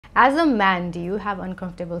As a man, do you have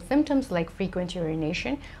uncomfortable symptoms like frequent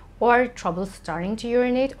urination or trouble starting to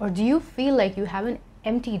urinate, or do you feel like you haven't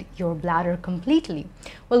emptied your bladder completely?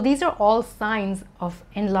 Well, these are all signs of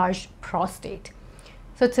enlarged prostate.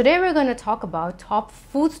 So today we're going to talk about top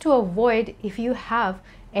foods to avoid if you have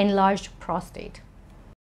enlarged prostate.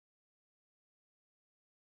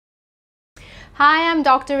 Hi, I'm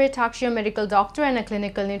Dr. Itakshi, a medical doctor and a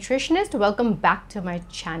clinical nutritionist. Welcome back to my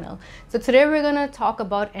channel. So today we're going to talk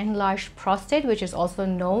about enlarged prostate, which is also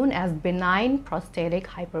known as benign prostatic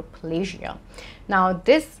hyperplasia. Now,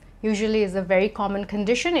 this usually is a very common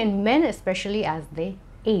condition in men, especially as they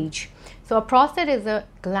age. So a prostate is a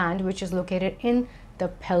gland which is located in the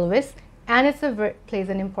pelvis, and it plays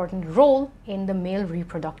an important role in the male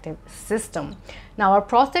reproductive system. Now, our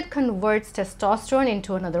prostate converts testosterone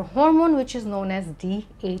into another hormone which is known as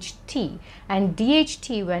DHT, and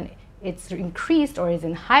DHT, when it's increased or is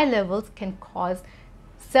in high levels, can cause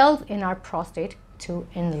cells in our prostate to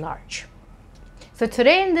enlarge. So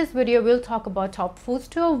today in this video we'll talk about top foods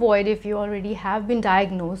to avoid if you already have been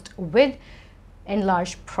diagnosed with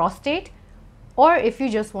enlarged prostate, or if you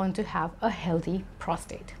just want to have a healthy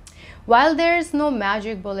prostate. While there is no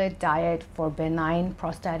magic bullet diet for benign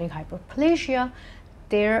prostatic hyperplasia,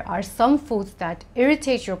 there are some foods that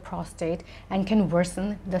irritate your prostate and can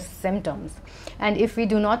worsen the symptoms. And if we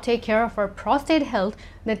do not take care of our prostate health,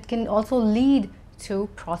 that can also lead to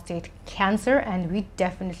prostate cancer, and we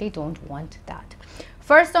definitely don't want that.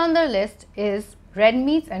 First on the list is red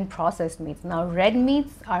meats and processed meats. Now, red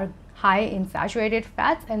meats are high in saturated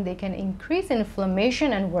fats and they can increase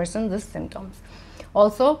inflammation and worsen the symptoms.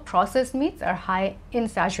 Also, processed meats are high in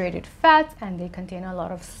saturated fats and they contain a lot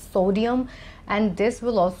of sodium, and this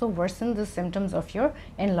will also worsen the symptoms of your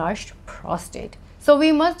enlarged prostate. So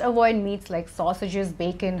we must avoid meats like sausages,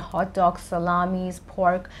 bacon, hot dogs, salamis,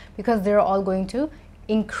 pork, because they're all going to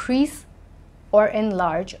increase or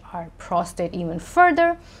enlarge our prostate even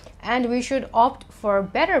further. And we should opt for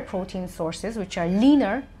better protein sources which are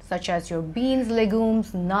leaner, such as your beans,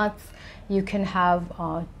 legumes, nuts. You can have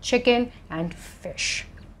chicken and fish.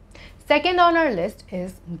 Second on our list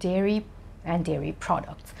is dairy and dairy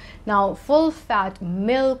products. Now, full fat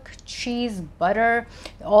milk, cheese, butter,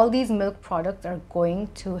 all these milk products are going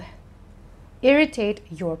to irritate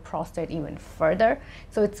your prostate even further.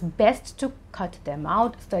 So it's best to cut them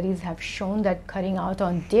out. Studies have shown that cutting out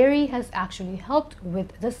on dairy has actually helped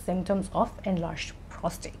with the symptoms of enlarged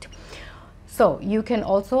prostate. So you can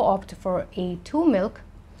also opt for A2 milk,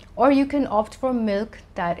 or you can opt for milk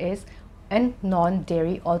that is a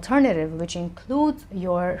non-dairy alternative, which includes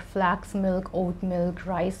your flax milk, oat milk,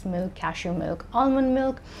 rice milk, cashew milk, almond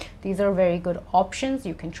milk. These are very good options.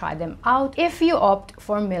 You can try them out. If you opt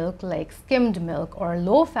for milk like skimmed milk or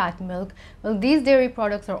low-fat milk, well, these dairy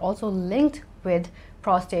products are also linked with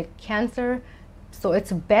prostate cancer, so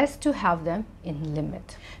it's best to have them in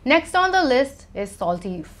limit. Next on the list is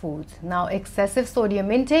salty foods. Now, excessive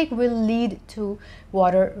sodium intake will lead to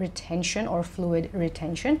water retention or fluid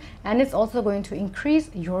retention, and it's also going to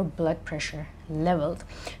increase your blood pressure levels.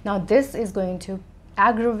 Now, this is going to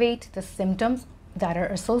aggravate the symptoms that are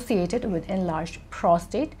associated with enlarged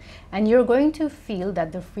prostate, and you're going to feel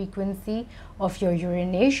that the frequency of your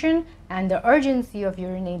urination and the urgency of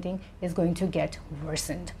urinating is going to get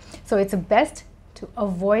worsened. So it's best to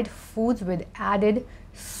avoid foods with added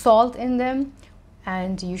salt in them,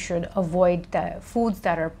 and you should avoid the foods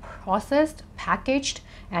that are processed, packaged,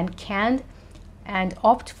 and canned, and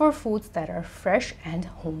opt for foods that are fresh and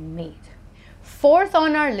homemade. Fourth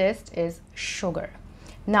on our list is sugar.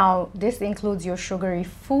 Now, this includes your sugary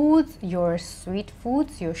foods, your sweet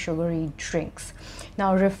foods, your sugary drinks.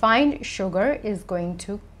 Now, refined sugar is going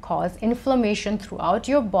to cause inflammation throughout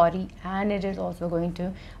your body, and it is also going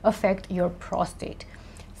to affect your prostate.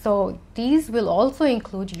 So these will also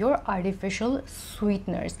include your artificial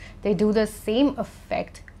sweeteners. They do the same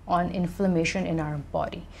effect on inflammation in our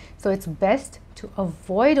body. So it's best to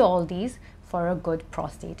avoid all these for a good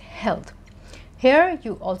prostate health. Here,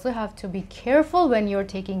 you also have to be careful when you're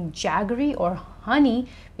taking jaggery or honey,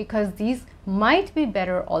 because these might be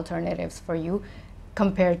better alternatives for you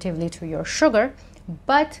comparatively to your sugar,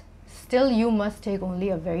 but still you must take only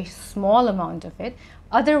a very small amount of it.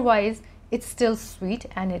 Otherwise, it's still sweet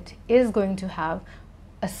and it is going to have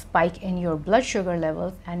a spike in your blood sugar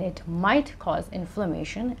levels, and it might cause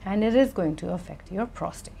inflammation, and it is going to affect your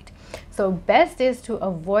prostate. So best is to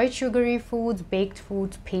avoid sugary foods, baked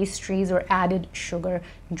foods, pastries, or added sugar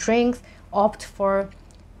drinks. Opt for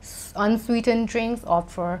unsweetened drinks,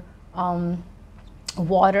 opt for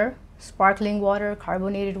water, sparkling water,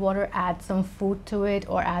 carbonated water, add some fruit to it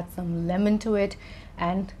or add some lemon to it,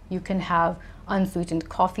 and you can have unsweetened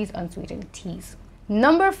coffees, unsweetened teas.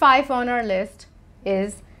 Number 5 on our list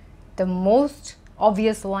is the most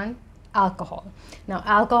obvious one, alcohol. Now,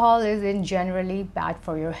 alcohol is in generally bad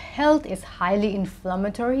for your health, is highly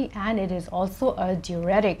inflammatory, and it is also a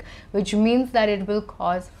diuretic, which means that it will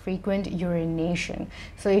cause frequent urination.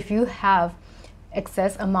 So if you have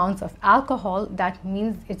excess amounts of alcohol, that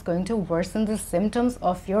means it's going to worsen the symptoms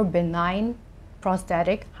of your benign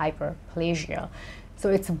prostatic hyperplasia. So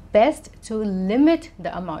it's best to limit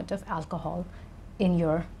the amount of alcohol in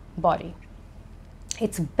your body.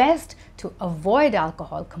 It's best to avoid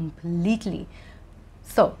alcohol completely.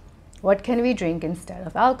 So what can we drink instead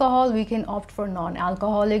of alcohol? We can opt for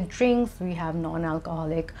non-alcoholic drinks. We have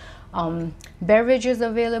non-alcoholic beverages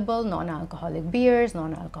available, non-alcoholic beers,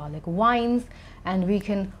 non-alcoholic wines, and we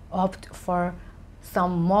can opt for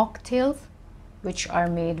some mocktails which are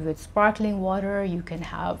made with sparkling water. You can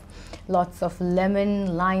have lots of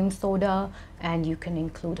lemon, lime soda, and you can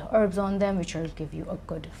include herbs on them, which will give you a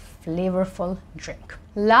good flavorful drink.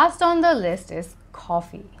 Last on the list is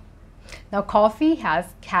coffee. Now, coffee has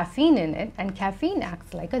caffeine in it, and caffeine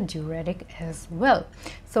acts like a diuretic as well.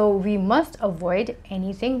 So we must avoid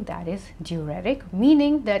anything that is diuretic,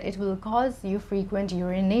 meaning that it will cause you frequent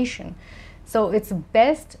urination. So it's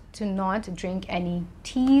best to not drink any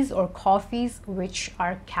teas or coffees which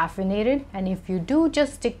are caffeinated, and if you do,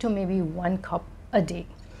 just stick to maybe 1 cup a day.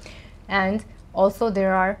 And also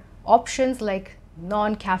there are options like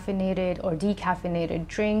non-caffeinated or decaffeinated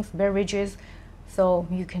drinks, beverages, so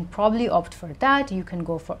you can probably opt for that. You can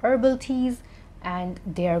go for herbal teas, and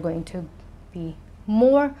they are going to be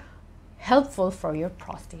more helpful for your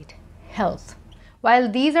prostate health.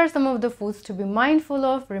 While these are some of the foods to be mindful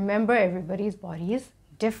of, remember everybody's body is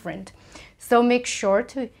different. So make sure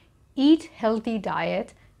to eat healthy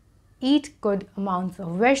diet, eat good amounts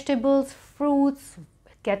of vegetables, fruits,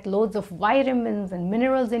 get loads of vitamins and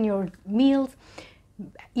minerals in your meals,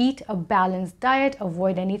 eat a balanced diet,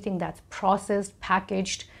 avoid anything that's processed,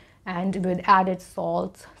 packaged, and with added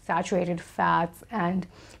salts, saturated fats, and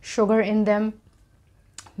sugar in them.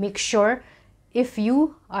 Make sure if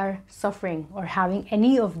you are suffering or having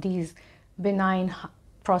any of these benign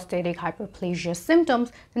prostatic hyperplasia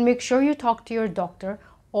symptoms, then make sure you talk to your doctor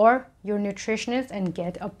or your nutritionist and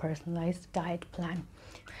get a personalized diet plan.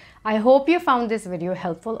 I hope you found this video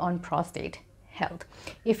helpful on prostate health.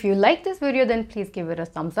 If you like this video, then please give it a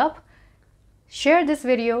thumbs up, share this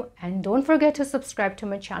video, and don't forget to subscribe to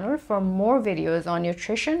my channel for more videos on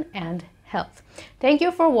nutrition and health. Thank you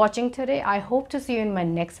for watching today. I hope to see you in my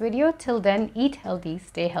next video. Till then, eat healthy,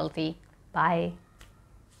 stay healthy. Bye.